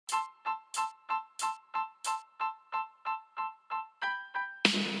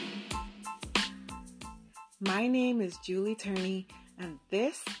My name is Julie Turney, and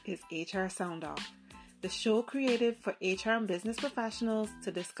this is HR Sound Off, the show created for HR and business professionals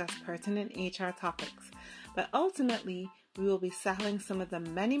to discuss pertinent HR topics. But ultimately, we will be settling some of the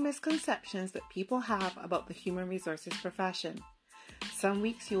many misconceptions that people have about the human resources profession. Some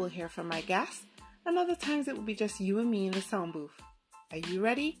weeks you will hear from my guests, and other times it will be just you and me in the sound booth. Are you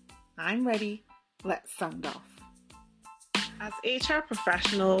ready? I'm ready. Let's sound off. As HR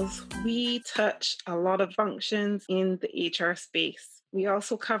professionals, we touch a lot of functions in the HR space. We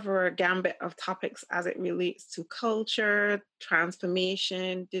also cover a gambit of topics as it relates to culture,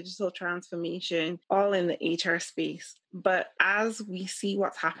 transformation, digital transformation, all in the HR space. But as we see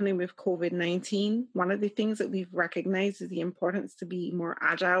what's happening with COVID-19, one of the things that we've recognized is the importance to be more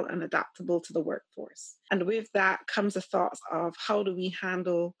agile and adaptable to the workforce. And with that comes the thoughts of how do we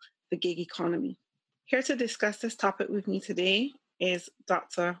handle the gig economy? Here to discuss this topic with me today is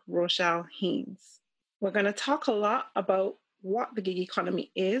Dr. Rochelle Haynes. We're going to talk a lot about what the gig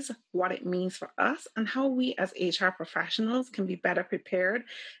economy is, what it means for us, and how we as HR professionals can be better prepared,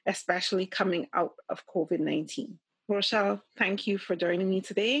 especially coming out of COVID-19. Rochelle, thank you for joining me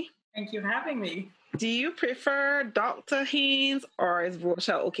today. Thank you for having me. Do you prefer Dr. Haynes or is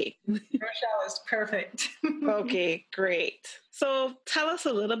Rochelle okay? Rochelle is perfect. Okay, great. So tell us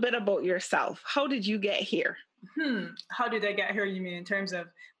a little bit about yourself. How did you get here? How did I get here, you mean, in terms of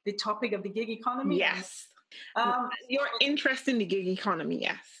the topic of the gig economy? Yes. Your interest in the gig economy,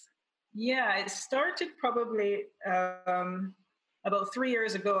 yes. Yeah, it started probably about 3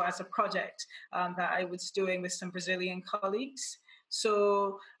 years ago as a project that I was doing with some Brazilian colleagues.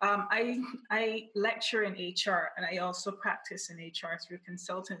 So I lecture in HR and I also practice in HR through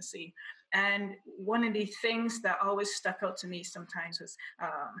consultancy. And one of the things that always stuck out to me sometimes was,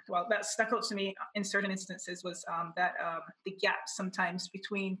 that stuck out to me in certain instances was that the gap sometimes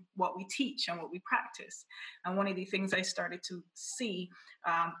between what we teach and what we practice. And one of the things I started to see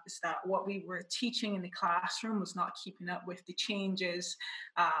is that what we were teaching in the classroom was not keeping up with the changes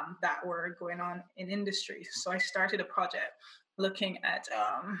that were going on in industry. So I started a project looking at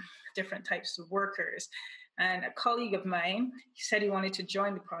different types of workers. And a colleague of mine, he said he wanted to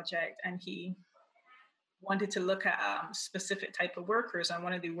join the project and he wanted to look at specific type of workers. And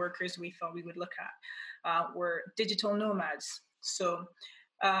one of the workers we thought we would look at were digital nomads. So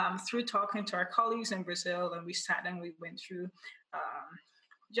through talking to our colleagues in Brazil, and we sat and we went through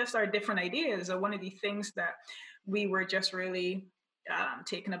just our different ideas. One of the things that we were just really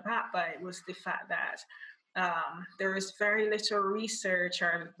taken aback by was the fact that there is very little research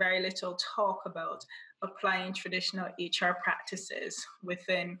or very little talk about applying traditional HR practices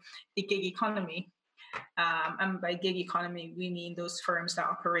within the gig economy. And by gig economy, we mean those firms that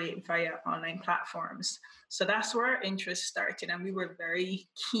operate via online platforms. So that's where our interest started. And we were very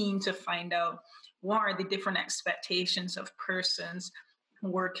keen to find out what are the different expectations of persons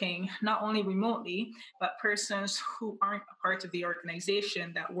working not only remotely, but persons who aren't a part of the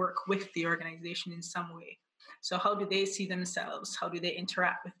organization that work with the organization in some way. So how do they see themselves? How do they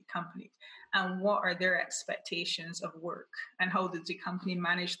interact with the company? And what are their expectations of work? And how does the company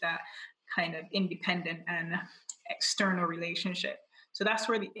manage that kind of independent and external relationship? So that's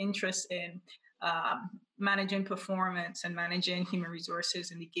where the interest in managing performance and managing human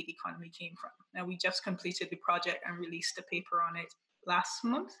resources in the gig economy came from. Now, we just completed the project and released a paper on it last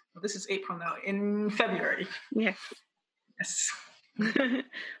month. Well, this is April now, in February. Yes. Yes.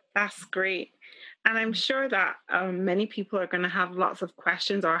 That's great. And I'm sure that many people are going to have lots of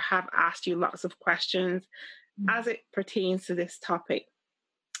questions or have asked you lots of questions as it pertains to this topic.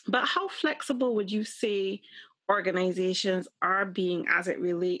 But how flexible would you say organizations are being as it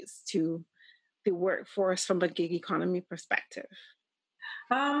relates to the workforce from a gig economy perspective?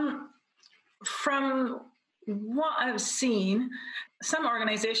 From what I've seen, some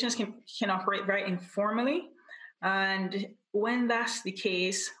organizations can operate very informally. And when that's the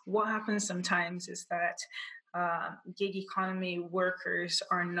case, what happens sometimes is that gig economy workers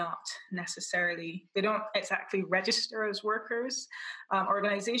are not necessarily, they don't exactly register as workers.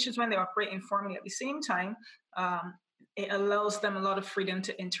 Organizations, when they operate informally at the same time, it allows them a lot of freedom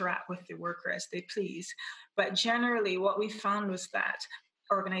to interact with the worker as they please. But generally, what we found was that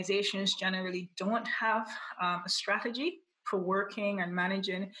organizations generally don't have a strategy for working and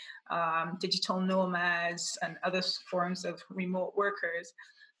managing digital nomads and other forms of remote workers.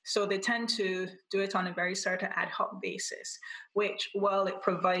 So they tend to do it on a very sort of ad hoc basis, which, while it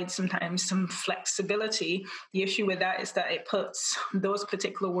provides sometimes some flexibility, the issue with that is that it puts those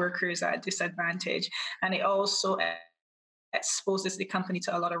particular workers at a disadvantage. And it also exposes the company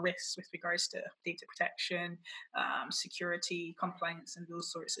to a lot of risks with regards to data protection, security, compliance, and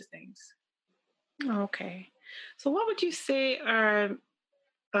those sorts of things. Okay. So what would you say are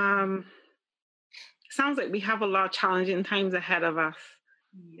um sounds like we have a lot of challenging times ahead of us,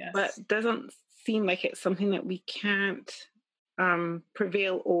 but Yes. doesn't seem like it's something that we can't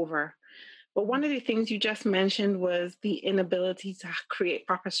prevail over. But one of the things you just mentioned was the inability to create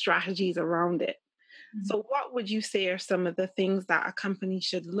proper strategies around it. Mhm. So, what would you say are some of the things that a company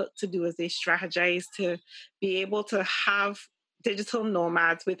should look to do as they strategize to be able to have digital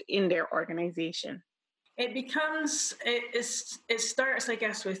nomads within their organization? It starts, I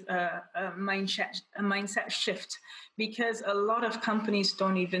guess, with a mindset shift, because a lot of companies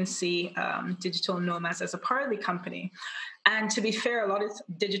don't even see digital nomads as a part of the company. And to be fair, a lot of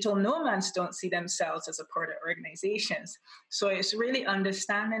digital nomads don't see themselves as a part of organizations. So it's really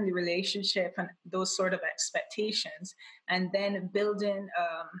understanding the relationship and those sort of expectations, and then building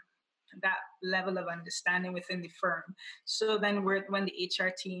that level of understanding within the firm. So then, when the HR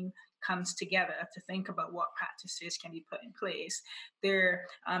team comes together to think about what practices can be put in place, they're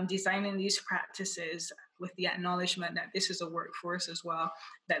designing these practices with the acknowledgement that this is a workforce as well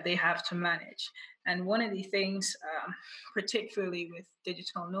that they have to manage. And one of the things, particularly with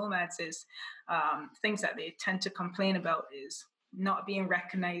digital nomads, is things that they tend to complain about is not being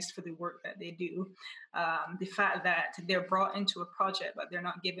recognized for the work that they do. The fact that they're brought into a project, but they're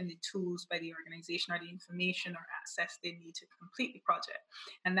not given the tools by the organization or the information or access they need to complete the project.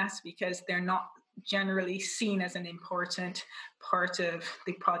 And that's because they're not generally seen as an important part of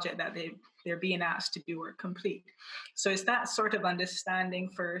the project that they're being asked to do or complete. So it's that sort of understanding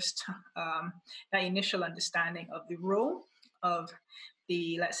first, that initial understanding of the role of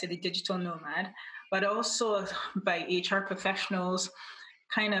the, let's say, the digital nomad, but also by HR professionals,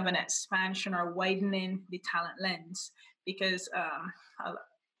 kind of an expansion or widening the talent lens, because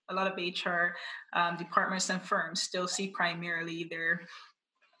a lot of HR departments and firms still see primarily their,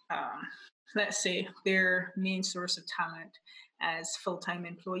 um, let's say, their main source of talent as full-time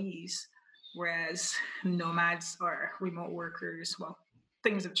employees, whereas nomads or remote workers, well,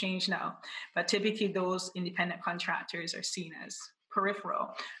 things have changed now, but typically those independent contractors are seen as peripheral.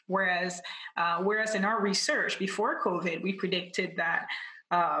 Whereas in our research before COVID, we predicted that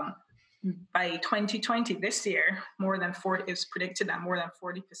um, by 2020, this year, more than 40, it's predicted that more than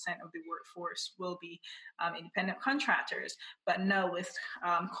 40% of the workforce will be independent contractors. But now with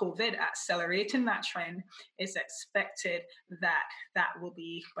COVID accelerating that trend, it's expected that that will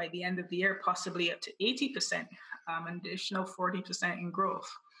be, by the end of the year, possibly up to 80%, an additional 40% in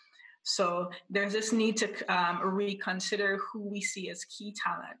growth. So there's this need to reconsider who we see as key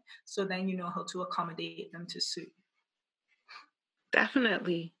talent, so then you know how to accommodate them to suit.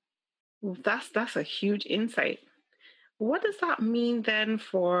 Definitely. That's a huge insight. What does that mean then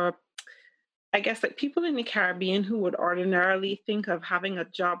for, I guess, like people in the Caribbean who would ordinarily think of having a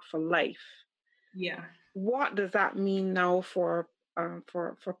job for life? Yeah. What does that mean now for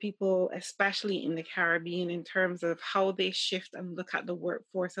people, especially in the Caribbean, in terms of how they shift and look at the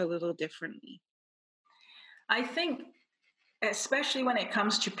workforce a little differently? I think, especially when it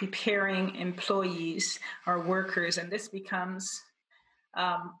comes to preparing employees or workers, and this becomes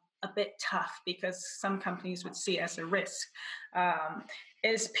a bit tough because some companies would see it as a risk, um,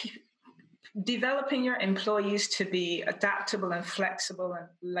 is developing your employees to be adaptable and flexible and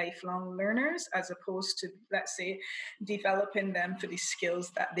lifelong learners, as opposed to, let's say, developing them for the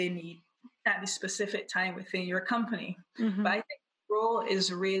skills that they need at the specific time within your company. But Mm-hmm. I think the role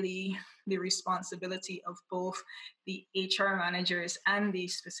is really the responsibility of both the HR managers and the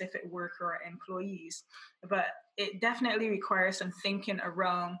specific worker or employees. But it definitely requires some thinking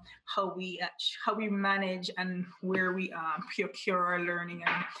around how we manage and where we procure our learning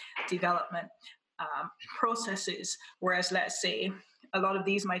and development processes. Whereas, let's say, a lot of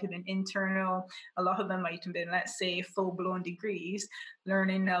these might have been internal, a lot of them might have been, let's say, full blown degrees.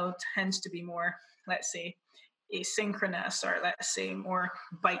 Learning now tends to be more, let's say, asynchronous, or let's say more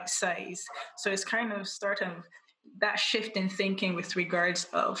bite size. So it's kind of sort of that shift in thinking with regards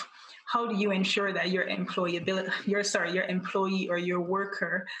of how do you ensure that your your employee or your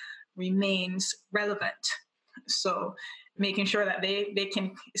worker remains relevant. So making sure that they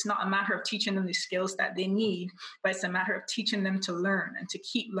can, it's not a matter of teaching them the skills that they need, but it's a matter of teaching them to learn and to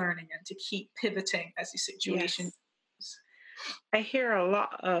keep learning and to keep pivoting as the situation. Yes. I hear a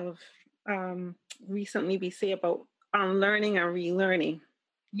lot of recently we say about unlearning and relearning.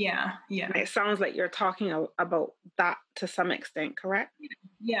 Yeah, yeah, And it sounds like you're talking about that to some extent, correct?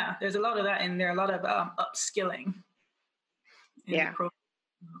 yeah. There's a lot of that in there, a lot of upskilling in the Yeah. program.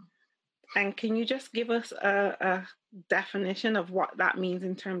 And can you just give us a definition of what that means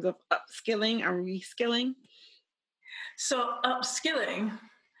in terms of upskilling and reskilling? So upskilling,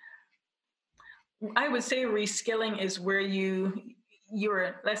 I would say reskilling is where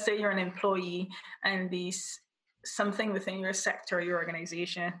let's say you're an employee and these something within your sector, your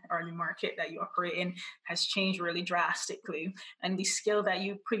organization, or the market that you operate in has changed really drastically. And the skill that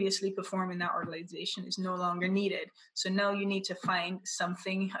you previously performed in that organization is no longer needed. So now you need to find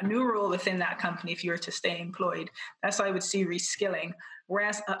something, a new role within that company if you were to stay employed. That's how I would see reskilling.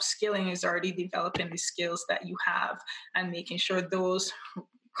 Whereas upskilling is already developing the skills that you have and making sure those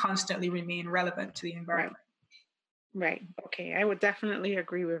constantly remain relevant to the Right. environment. Right. Okay. I would definitely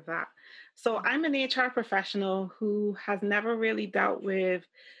agree with that. So I'm an HR professional who has never really dealt with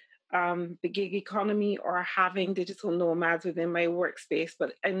the gig economy or having digital nomads within my workspace,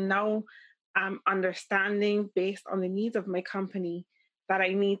 but I now I'm understanding based on the needs of my company that I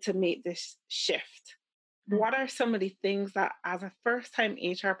need to make this shift. What are some of the things that, as a first time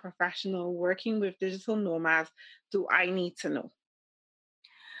HR professional working with digital nomads, do I need to know?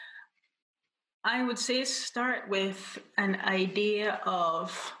 I would say start with an idea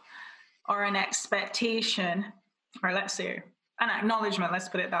of, or an expectation, or let's say an acknowledgement, let's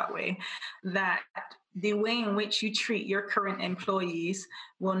put it that way, that the way in which you treat your current employees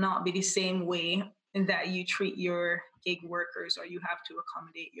will not be the same way that you treat your gig workers, or you have to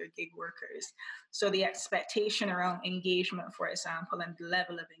accommodate your gig workers. So the expectation around engagement, for example, and the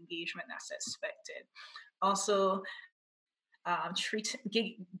level of engagement that's expected. Also,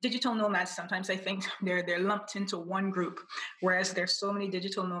 digital nomads, sometimes I think they're lumped into one group, whereas there's so many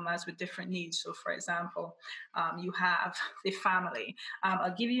digital nomads with different needs. So for example, you have the family.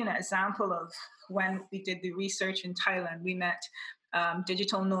 I'll give you an example of when we did the research in Thailand. We met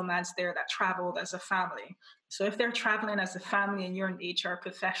digital nomads there that traveled as a family. So if they're traveling as a family and you're an HR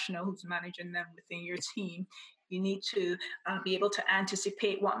professional who's managing them within your team, you need to be able to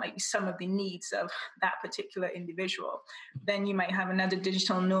anticipate what might be some of the needs of that particular individual. Then you might have another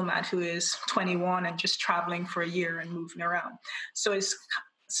digital nomad who is 21 and just traveling for a year and moving around. So it's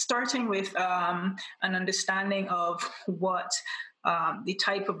starting with an understanding of what the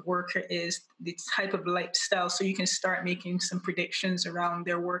type of worker is, the type of lifestyle, so you can start making some predictions around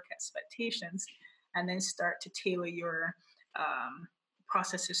their work expectations, and then start to tailor your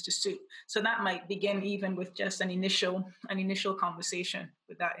processes to suit. So that might begin even with just an initial conversation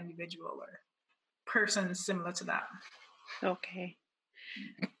with that individual or person similar to that. Okay.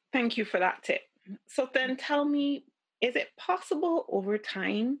 Thank you for that tip. So then tell me, is it possible over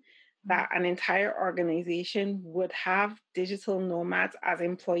time that an entire organization would have digital nomads as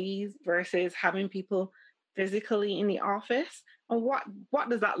employees versus having people physically in the office? And what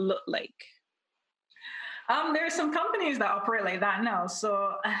does that look like? There are some companies that operate like that now.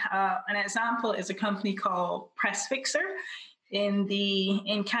 So an example is a company called Press Fixer in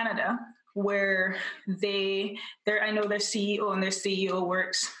Canada, where I know their CEO, and their CEO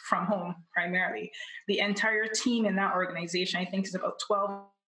works from home primarily. The entire team in that organization, I think, is about 12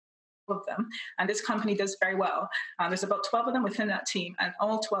 of them, and this company does very well. There's about 12 of them within that team, and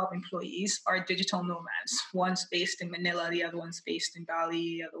all 12 employees are digital nomads. One's based in Manila, the other one's based in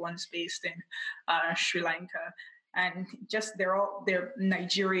Bali, the other one's based in Sri Lanka, and they're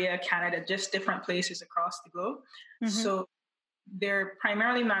Nigeria, Canada, just different places across the globe. Mm-hmm. So they're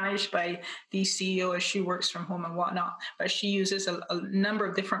primarily managed by the CEO as she works from home and whatnot, but she uses a number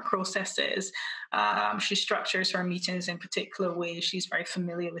of different processes. She structures her meetings in particular ways. She's very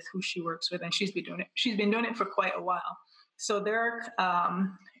familiar with who she works with, and she's been doing it for quite a while. So there are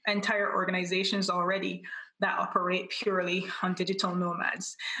entire organizations already that operate purely on digital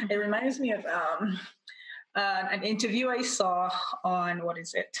nomads. Mm-hmm. It reminds me of an interview I saw on,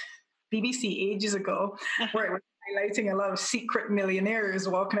 BBC ages ago, where it was highlighting a lot of secret millionaires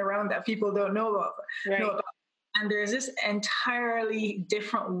walking around that people don't know about. Right. And there's this entirely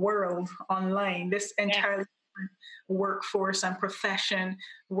different world online, this entirely different workforce and profession,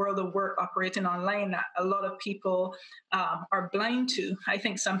 world of work operating online that a lot of people are blind to. I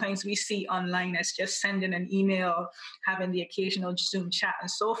think sometimes we see online as just sending an email, having the occasional Zoom chat and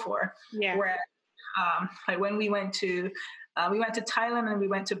so forth. Yeah. Where like when we went to Thailand and we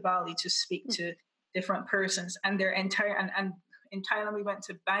went to Bali to speak to different persons, and their entire and in Thailand we went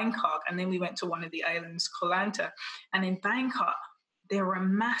to Bangkok, and then we went to one of the islands, Koh Lanta, and in Bangkok there were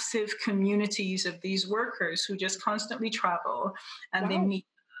massive communities of these workers who just constantly travel, and they meet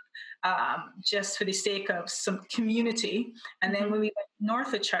just for the sake of some community. And then when we went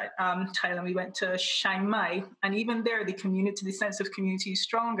north of Thailand, we went to Chiang Mai, and even there the sense of community is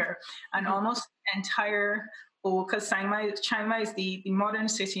stronger, and almost entire. Because Chiang Mai is the modern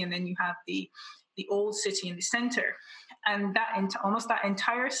city, and then you have the old city in the center. And almost that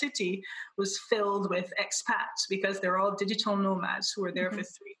entire city was filled with expats, because they're all digital nomads who were there for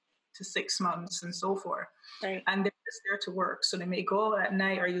to 6 months and so forth. Right. And they're just there to work. So they may go at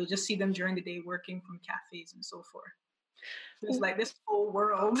night, or you'll just see them during the day working from cafes and so forth. So it's like this whole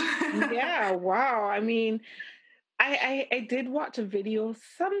world. Yeah, wow. I mean, I did watch a video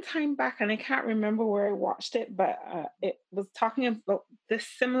sometime back, and I can't remember where I watched it, but it was talking about this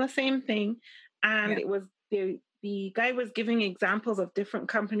similar same thing, and Yeah, it was the guy was giving examples of different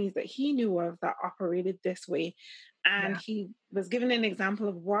companies that he knew of that operated this way, and yeah, he was giving an example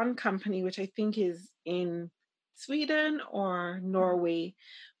of one company which I think is in Sweden or Norway,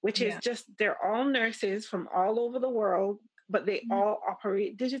 which is yeah. just they're all nurses from all over the world, but they all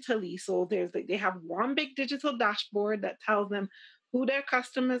operate digitally. So there's like they have one big digital dashboard that tells them who their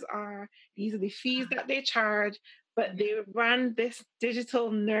customers are. These are the fees that they charge, but Yeah. they run this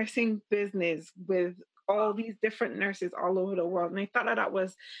digital nursing business with all these different nurses all over the world. And I thought that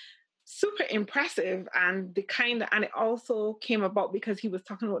was super impressive, and and it also came about because he was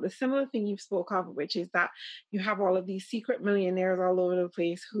talking about the similar thing you spoke of, which is that you have all of these secret millionaires all over the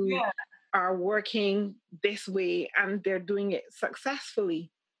place who Yeah. are working this way and they're doing it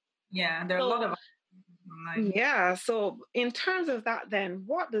successfully. Yeah. There are a lot So of online. yeah, so in terms of that, then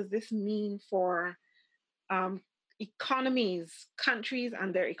what does this mean for um, economies, countries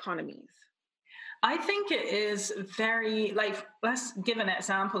and their economies? I think it is very, like, let's give an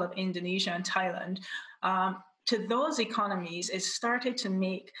example of Indonesia and Thailand. To those economies, it started to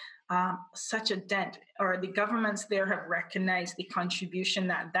make such a dent, or the governments there have recognized the contribution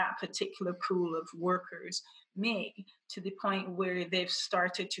that that particular pool of workers make, to the point where they've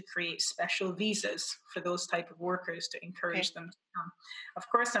started to create special visas for those type of workers to Okay. encourage them to come. Of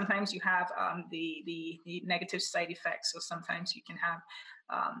course, sometimes you have the negative side effects. So sometimes you can have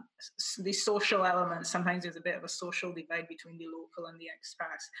um, the social elements. Sometimes there's a bit of a social divide between the local and the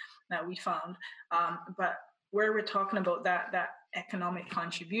expats that we found. But where we're talking about that economic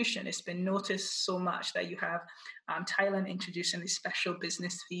contribution, it's been noticed so much that you have Thailand introducing a special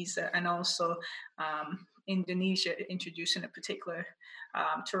business visa, and also Indonesia introducing a particular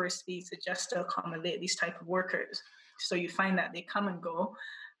tourist visa just to accommodate these type of workers. So you find that they come and go.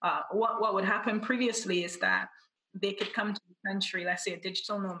 What would happen previously is that they could come to the country. Let's say a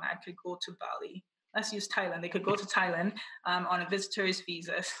digital nomad could go to Bali. Let's use Thailand. They could go to Thailand on a visitor's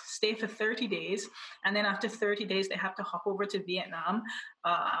visa, stay for 30 days, and then after 30 days, they have to hop over to Vietnam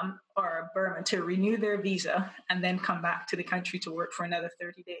or Burma to renew their visa and then come back to the country to work for another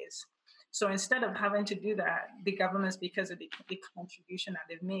 30 days. So instead of having to do that, the governments, because of the contribution that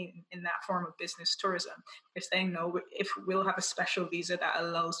they've made in that form of business tourism, they're saying, no, if we'll have a special visa that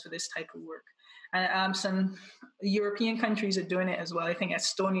allows for this type of work. And some European countries are doing it as well. I think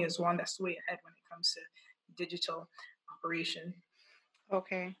Estonia is one that's way ahead when it comes to digital operation.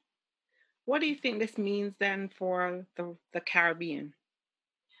 Okay. What do you think this means then for the Caribbean?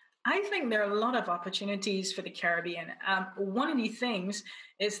 I think there are a lot of opportunities for the Caribbean. One of the things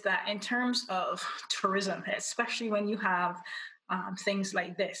is that in terms of tourism, especially when you have things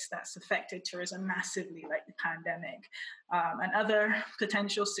like this that's affected tourism massively, like the pandemic, and other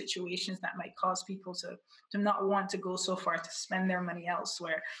potential situations that might cause people to not want to go so far to spend their money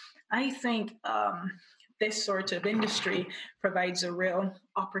elsewhere. I think this sort of industry provides a real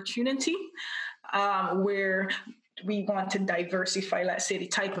opportunity where we want to diversify, let's say, the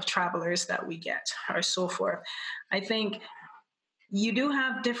type of travelers that we get or so forth. I think you do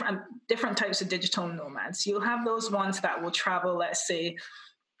have different types of digital nomads. You'll have those ones that will travel, let's say,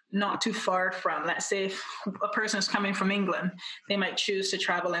 not too far from, let's say, if a person is coming from England, they might choose to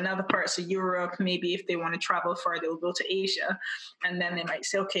travel in other parts of Europe. Maybe if they want to travel far, they'll go to Asia. And then they might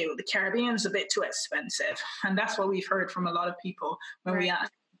say, okay, well, the Caribbean's a bit too expensive. And that's what we've heard from a lot of people when we Right.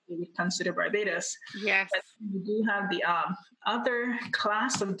 ask if we consider Barbados. Yes. But you do have the other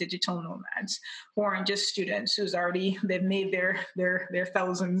class of digital nomads who aren't just students they've made their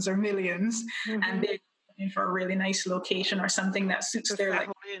thousands or 1000000s, and they're looking for a really nice location or something that suits To their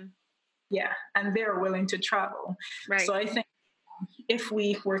settle in. yeah, and they're willing to travel. Right. So I think if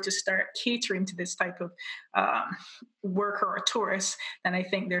we were to start catering to this type of worker or tourist, then I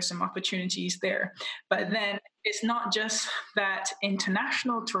think there's some opportunities there. But then it's not just that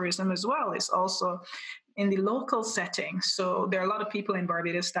international tourism as well, it's also in the local setting. So there are a lot of people in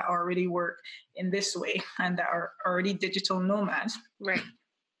Barbados that already work in this way and that are already digital nomads. Right.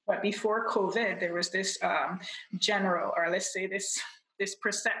 But before COVID, there was this general, or let's say this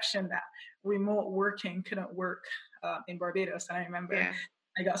perception that remote working couldn't work in Barbados. And I remember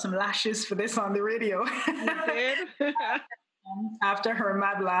I got some lashes for this on the radio. You did? After her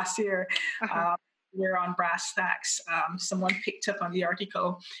mad last year. we're on brass tacks. Someone picked up on the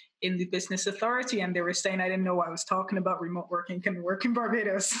article in the Business Authority, and they were saying, I didn't know I was talking about remote working can work in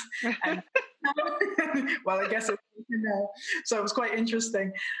Barbados. And well, I guess it now. So it was quite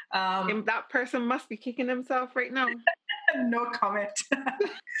interesting. And that person must be kicking himself right now. No comment.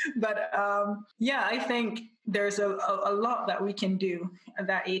 But yeah, I think there's a lot that we can do,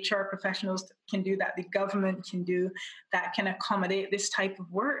 that HR professionals can do, that the government can do, that can accommodate this type of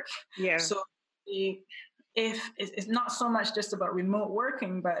work. Yeah. So if it's not so much just about remote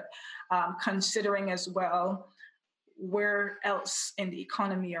working, but considering as well where else in the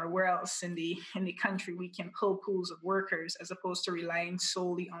economy or where else in the country we can pull pools of workers as opposed to relying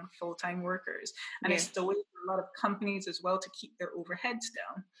solely on full-time workers. And Yes. it's the way for a lot of companies as well to keep their overheads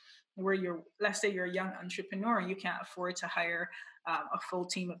down, where let's say you're a young entrepreneur and you can't afford to hire a full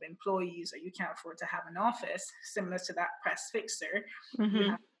team of employees, or you can't afford to have an office similar to that press fixer. Mm-hmm. You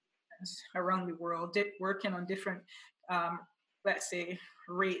have around the world working on different let's say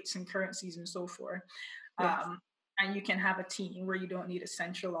rates and currencies and so forth. Yes. And you can have a team where you don't need a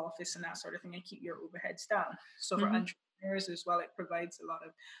central office and that sort of thing, and keep your overheads down. So for entrepreneurs as well, it provides a lot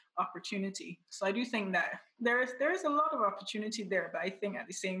of opportunity. So I do think that there is a lot of opportunity there, but I think at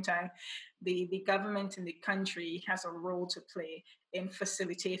the same time, the government in the country has a role to play in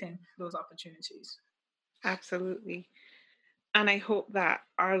facilitating those opportunities. Absolutely. And I hope that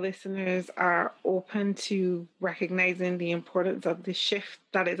our listeners are open to recognizing the importance of the shift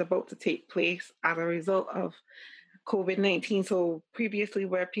that is about to take place as a result of COVID-19. So previously,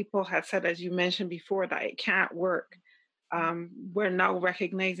 where people had said, as you mentioned before, that it can't work, we're now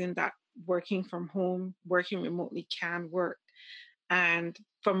recognizing that working from home, working remotely can work. And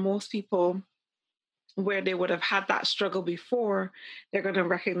for most people, where they would have had that struggle before, they're going to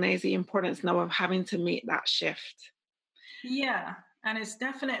recognize the importance now of having to make that shift. Yeah, and it's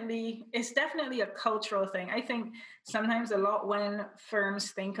definitely a cultural thing. I think sometimes a lot when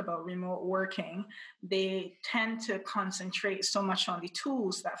firms think about remote working, they tend to concentrate so much on the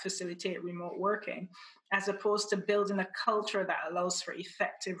tools that facilitate remote working as opposed to building a culture that allows for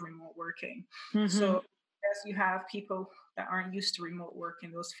effective remote working. Mm-hmm. So as you have people that aren't used to remote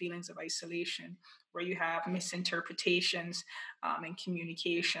working, those feelings of isolation, where you have misinterpretations in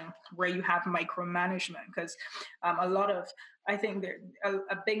communication, where you have micromanagement, because a lot of, I think there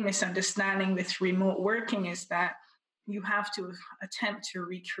a big misunderstanding with remote working is that you have to attempt to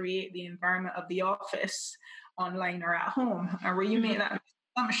recreate the environment of the office online or at home, and where you make that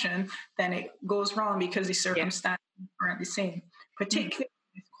assumption, then it goes wrong because the circumstances aren't the same. Particularly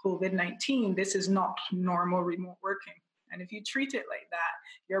with COVID-19, this is not normal remote working. And if you treat it like that,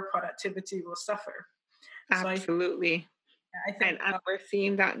 your productivity will suffer. Absolutely. So I think and we're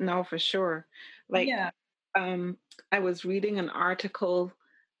seeing that now for sure. Like, I was reading an article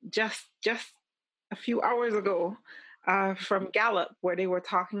just a few hours ago from Gallup, where they were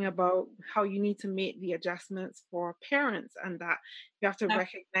talking about how you need to make the adjustments for parents, and that you have to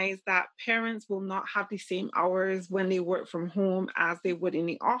recognize that parents will not have the same hours when they work from home as they would in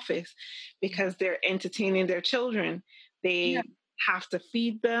the office, because they're entertaining their children. They have to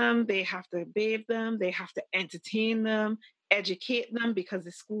feed them, they have to bathe them, they have to entertain them, educate them because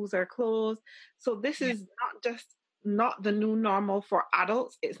the schools are closed. So this is not the new normal for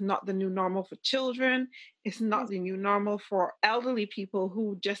adults. It's not the new normal for children. It's not the new normal for elderly people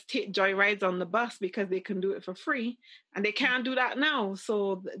who just take joyrides on the bus because they can do it for free, and they can't do that now.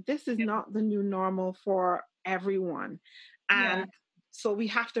 So this is not the new normal for everyone. And so we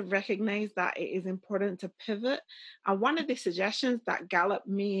have to recognize that it is important to pivot. And one of the suggestions that Gallup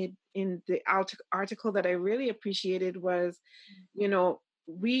made in the article that I really appreciated was,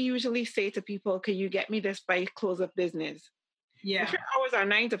 we usually say to people, can you get me this by close of business? Yeah. If your hours are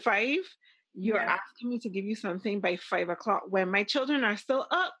 9 to 5, you're asking me to give you something by 5 o'clock when my children are still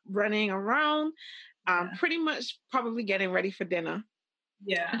up, running around, pretty much probably getting ready for dinner.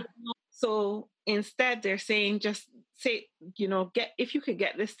 Yeah. So instead, they're saying, just say, if you could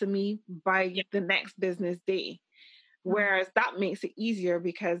get this to me by the next business day. Whereas that makes it easier,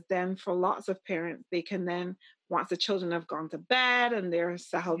 because then for lots of parents, they can then, once the children have gone to bed and they're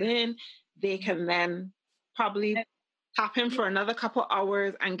settled in, they can then probably tap in for another couple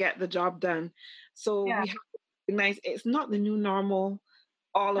hours and get the job done. So we have to recognize it's not the new normal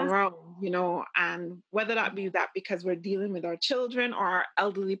all around, and whether that be that because we're dealing with our children or our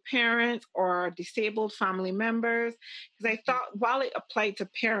elderly parents or our disabled family members. Because I thought while it applied to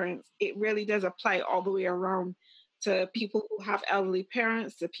parents, it really does apply all the way around to people who have elderly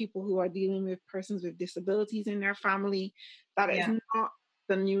parents, to people who are dealing with persons with disabilities in their family. That is not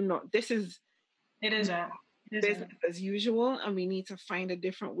the new norm. It isn't. Isn't business it? as usual, and we need to find a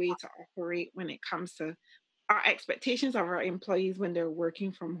different way to operate when it comes to our expectations of our employees when they're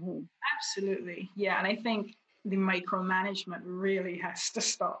working from home. Absolutely. Yeah. And I think the micromanagement really has to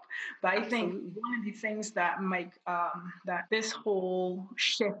stop. But I think Absolutely. one of the things that that this whole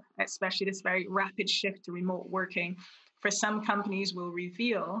shift, especially this very rapid shift to remote working, for some companies will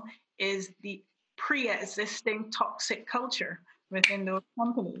reveal is the pre-existing toxic culture within those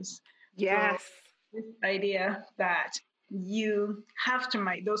companies. So Yes. this idea that you have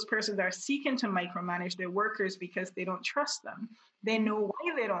to those persons that are seeking to micromanage their workers because they don't trust them. They know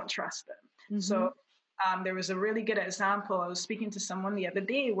why they don't trust them. Mm-hmm. So there was a really good example. I was speaking to someone the other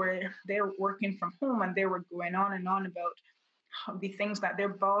day where they're working from home and they were going on and on about the things that their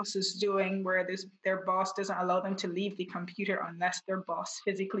boss is doing, where their boss doesn't allow them to leave the computer unless their boss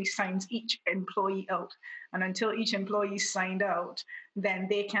physically signs each employee out. And until each employee is signed out, then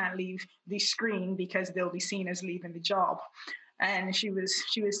they can't leave the screen because they'll be seen as leaving the job. And she was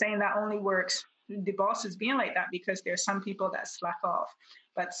saying that only works, the boss is being like that because there are some people that slack off,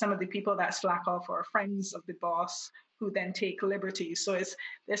 but some of the people that slack off are friends of the boss who then take liberties. So it's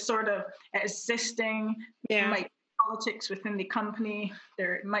this sort of existing Yeah. might politics within the company.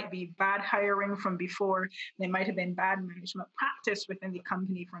 There might be bad hiring from before. There might have been bad management practice within the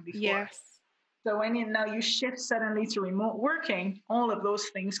company from before. Yes. So when now you shift suddenly to remote working, all of those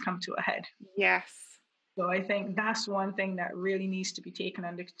things come to a head. Yes. So I think that's one thing that really needs to be taken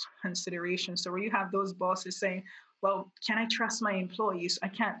under consideration. So where you have those bosses saying, "Well, can I trust my employees? I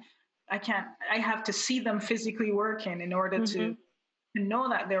can't. I have to see them physically working in order Mm-hmm. to know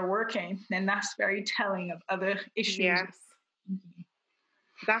that they're working." And that's very telling of other issues. Yes.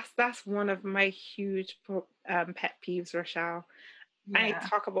 That's one of my huge pet peeves, Rochelle. I Yeah,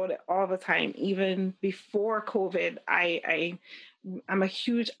 talk about it all the time. Even before COVID, I'm a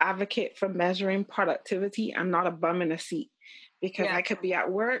huge advocate for measuring productivity. I'm not a bum in a seat because yeah, I could be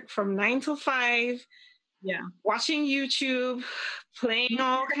at work from 9 to 5, yeah, watching YouTube, playing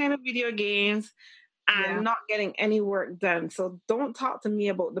all kind of video games, and yeah, not getting any work done. So don't talk to me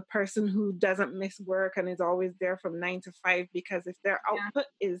about the person who doesn't miss work and is always there from 9 to 5, because if their yeah, output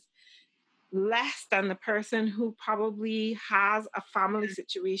is less than the person who probably has a family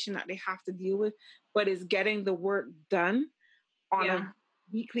situation that they have to deal with, but is getting the work done on a yeah,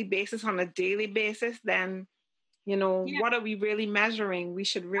 weekly basis, on a daily basis, then yeah, what are we really measuring? We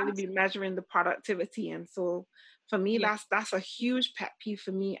should really be measuring the productivity. And so for me, yeah. that's a huge pet peeve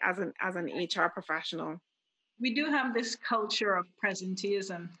for me as an HR professional. We do have this culture of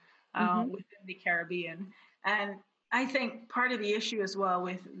presenteeism Mm-hmm. within the Caribbean. And I think part of the issue as well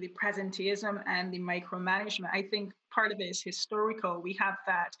with the presenteeism and the micromanagement, I think part of it is historical. We have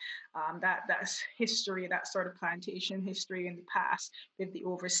that's history, that sort of plantation history in the past with the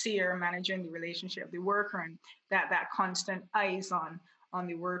overseer managing the relationship of the worker, and that constant eyes on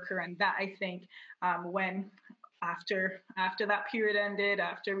the worker. And that I think when after that period ended,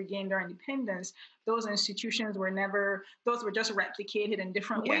 after we gained our independence, those institutions were never, those were just replicated in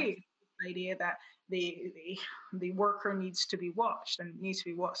different Yes. ways. The idea that the worker needs to be watched and needs to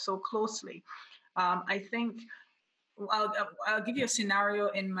be watched so closely. I think I'll give you a scenario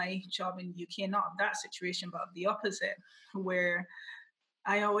in my job in UK, not that situation, but the opposite, where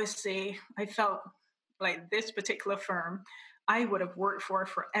I always say I felt like this particular firm I would have worked for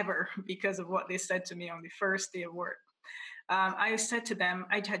forever because of what they said to me on the first day of work. I said to them,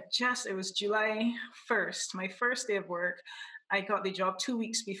 it was July 1st, my first day of work. I got the job 2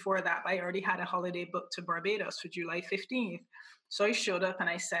 weeks before that. I already had a holiday booked to Barbados for July 15th. So I showed up and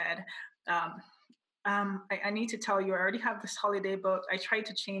I said, um, I need to tell you, I already have this holiday booked. I tried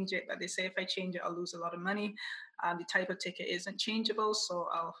to change it, but they say if I change it, I'll lose a lot of money. The type of ticket isn't changeable, so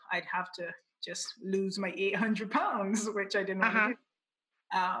I'd have to just lose my £800, which I didn't want to Uh-huh.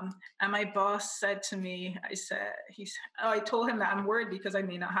 do. And my boss said to me, I told him that I'm worried because I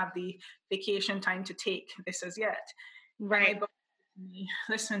may not have the vacation time to take this as yet. And my Right. boss said to me,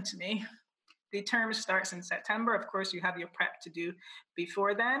 listen to me, the term starts in September. Of course, you have your prep to do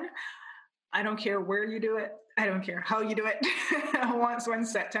before then. I don't care where you do it. I don't care how you do it. Once when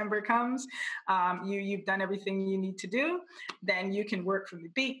September comes, you've done everything you need to do. Then you can work from the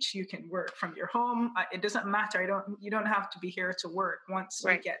beach. You can work from your home. It doesn't matter. You don't have to be here to work once you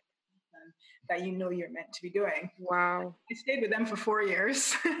Right. get done that you know you're meant to be doing. Wow. I stayed with them for 4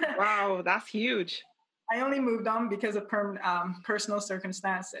 years. Wow, that's huge. I only moved on because of personal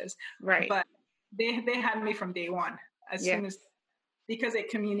circumstances, Right. but they had me from day one. As Yes. soon as Because it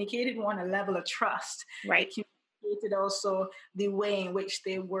communicated one a level of trust. Right. It communicated also the way in which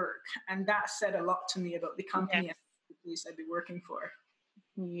they work, and that said a lot to me about the company Yes. and the place I'd be working for.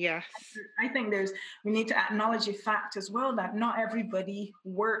 Yes. I think we need to acknowledge the fact as well that not everybody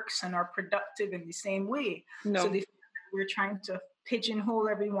works and are productive in the same way. So No. we're trying to pigeonhole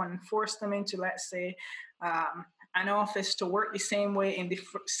everyone, force them into, let's say, an office to work the same way in the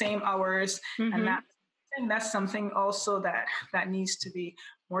same hours, and Mm-hmm. I think that's something also that needs to be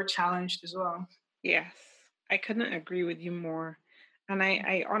more challenged as well. Yes. I couldn't agree with you more. And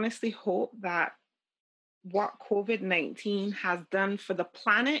I honestly hope that what COVID-19 has done for the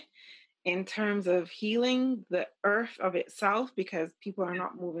planet in terms of healing the earth of itself, because people are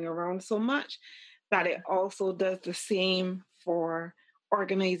not moving around so much, that Yeah. it also does the same for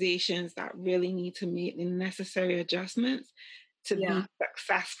organizations that really need to make the necessary adjustments to Yeah. be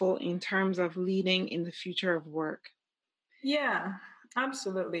successful in terms of leading in the future of work. Yeah,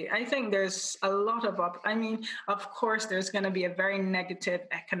 absolutely. I think there's a lot of I mean, of course, there's going to be a very negative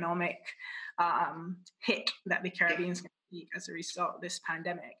economic hit that the Yeah. Caribbean's going to see as a result of this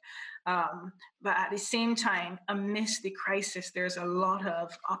pandemic. But at the same time, amidst the crisis, there's a lot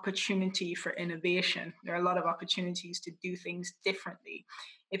of opportunity for innovation. There are a lot of opportunities to do things differently.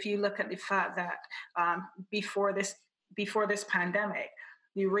 If you look at the fact that before this pandemic,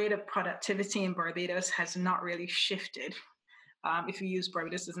 the rate of productivity in Barbados has not really shifted. If you use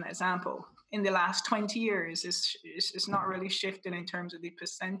Barbados as an example, in the last 20 years, it's not really shifted in terms of the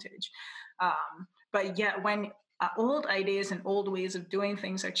percentage. But yet, when old ideas and old ways of doing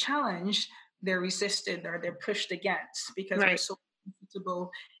things are challenged, they're resisted or they're pushed against because we're Right. so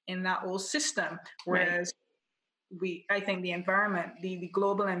comfortable in that old system. Right. Whereas I think the environment, the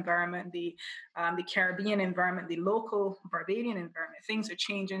global environment, the Caribbean environment, the local Barbadian environment, things are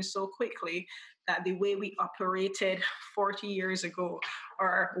changing so quickly that the way we operated 40 years ago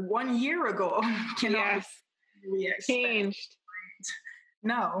or 1 year ago cannot be Yes. we expect Changed.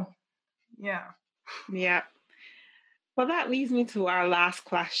 now. Yeah. Yeah. Well, that leads me to our last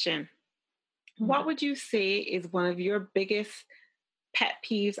question. What would you say is one of your biggest pet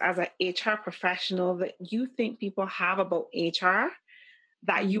peeves as an HR professional that you think people have about HR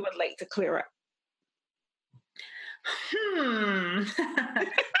that you would like to clear up? Hmm.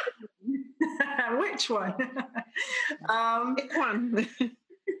 Which one? Pick one.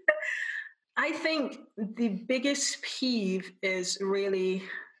 I think the biggest peeve is really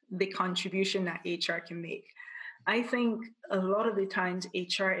the contribution that HR can make. I think a lot of the times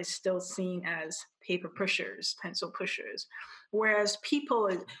HR is still seen as paper pushers, pencil pushers, whereas people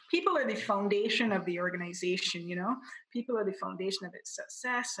are the foundation of the organization. People are the foundation of its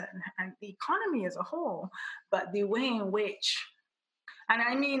success and the economy as a whole. But the way in which and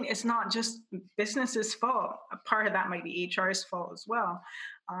I mean, it's not just business's fault. A part of that might be HR's fault as well.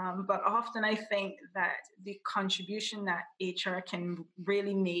 But often I think that the contribution that HR can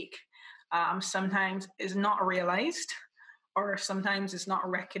really make sometimes is not realized or sometimes is not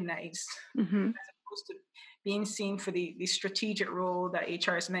recognized Hmm. as opposed to being seen for the strategic role that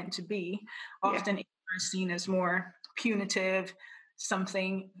HR is meant to be. Yeah. Often HR is seen as more punitive,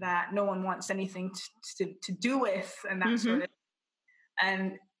 something that no one wants anything to do with, and that Hmm. sort of.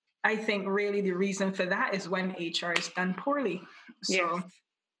 And I think really the reason for that is when HR is done poorly. Yes. So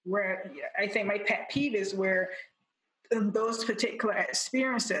where I think my pet peeve is where those particular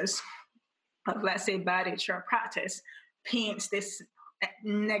experiences of, let's say, bad HR practice paints this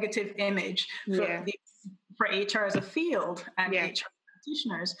negative image Yeah. for HR as a field and Yeah. HR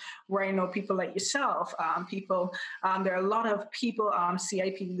practitioners, where I know people like yourself, there are a lot of people,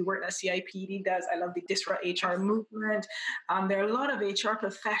 CIPD, the work that CIPD does. I love the Disrupt HR movement. There are a lot of HR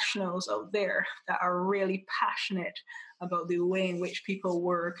professionals out there that are really passionate about the way in which people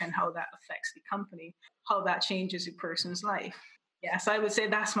work and how that affects the company, how that changes a person's life. Yes, I would say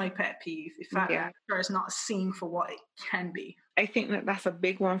that's my pet peeve. The fact Yeah. that HR is not seen for what it can be. I think that that's a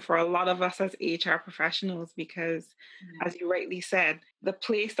big one for a lot of us as HR professionals because, as you rightly said, the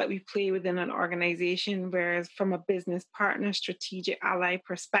place that we play within an organization, whereas from a business partner, strategic ally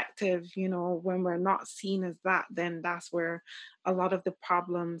perspective, when we're not seen as that, then that's where a lot of the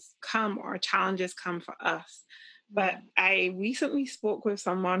problems come or challenges come for us. But I recently spoke with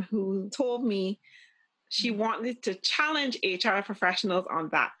someone who told me she wanted to challenge HR professionals on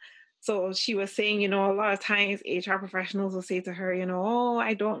that. So she was saying, a lot of times HR professionals will say to her, oh,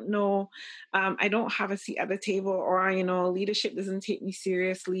 I don't know, I don't have a seat at the table, or, leadership doesn't take me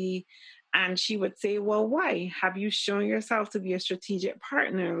seriously. And she would say, well, why? Have you shown yourself to be a strategic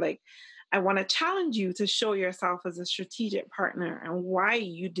partner? Like, I want to challenge you to show yourself as a strategic partner and why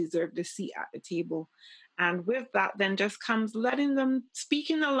you deserve the seat at the table. And with that, then just comes letting them speak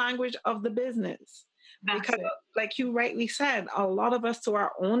in the language of the business, That's Because, it. like you rightly said, a lot of us to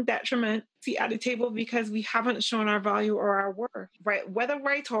our own detriment see at the table because we haven't shown our value or our worth, right? Whether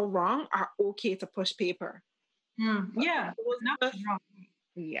right or wrong are okay to push paper. But for Yeah, those of us, nothing wrong.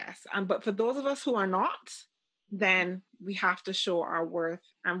 yes, and but for those of us who are not, then we have to show our worth,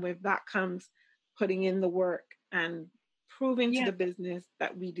 and with that comes putting in the work and proving to Yeah, the business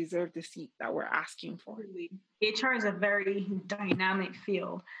that we deserve the seat that we're asking for. absolutely. HR is a very dynamic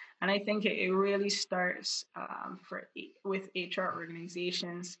field, and I think it really starts with HR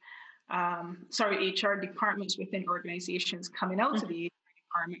organizations. Sorry, HR departments within organizations coming out to Mhm. the HR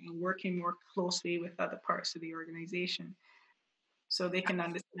department and working more closely with other parts of the organization, so they can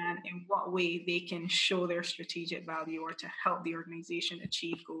understand in what way they can show their strategic value or to help the organization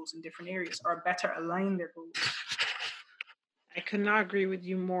achieve goals in different areas or better align their goals. I could not agree with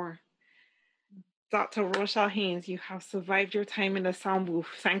you more. Dr. Rochelle Haynes, you have survived your time in the sound booth.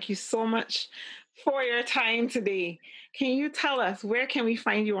 Thank you so much for your time today. Can you tell us where can we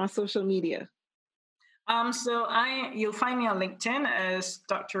find you on social media? You'll find me on LinkedIn as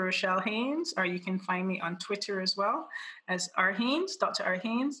Dr. Rochelle Haynes, or you can find me on Twitter as well as R Haynes, Dr. R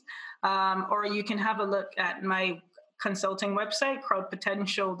Haynes, or you can have a look at my consulting website,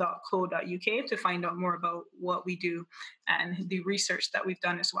 crowdpotential.co.uk, to find out more about what we do and the research that we've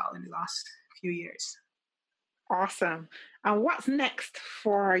done as well in the last few years. Awesome. And what's next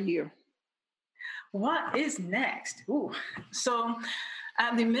for you? What is next? Ooh. So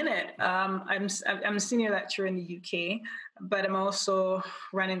at the minute, I'm a senior lecturer in the UK, but I'm also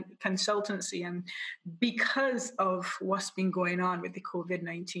running consultancy. And because of what's been going on with the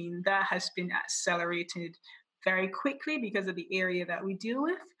COVID-19, that has been accelerated very quickly because of the area that we deal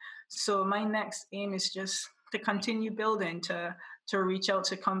with. So my next aim is just to continue building, to reach out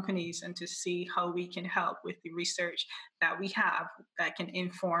to companies and to see how we can help with the research that we have that can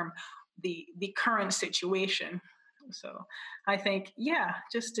inform the current situation. So I think, yeah,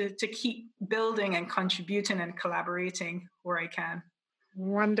 just to keep building and contributing and collaborating where I can.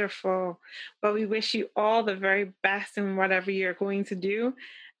 Wonderful. Well, we wish you all the very best in whatever you're going to do.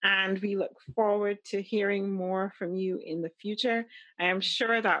 And we look forward to hearing more from you in the future. I am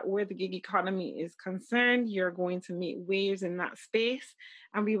sure that where the gig economy is concerned, you're going to make waves in that space.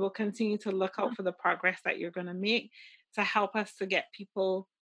 And we will continue to look out for the progress that you're going to make to help us to get people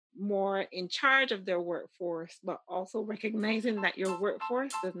more in charge of their workforce, but also recognizing that your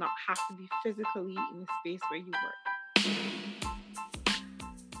workforce does not have to be physically in the space where you work.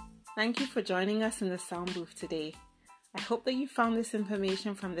 Thank you for joining us in the sound booth today. I hope that you found this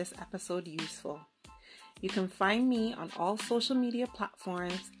information from this episode useful. You can find me on all social media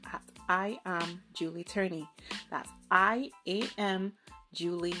platforms at I am Julie Turney. That's IAM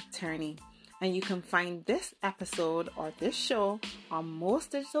Julie Turney. And you can find this episode or this show on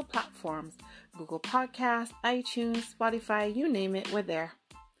most digital platforms: Google Podcasts, iTunes, Spotify, you name it, we're there.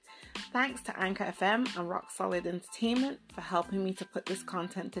 Thanks to Anchor FM and Rock Solid Entertainment for helping me to put this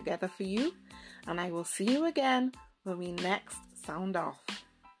content together for you. And I will see you again when we next sound off.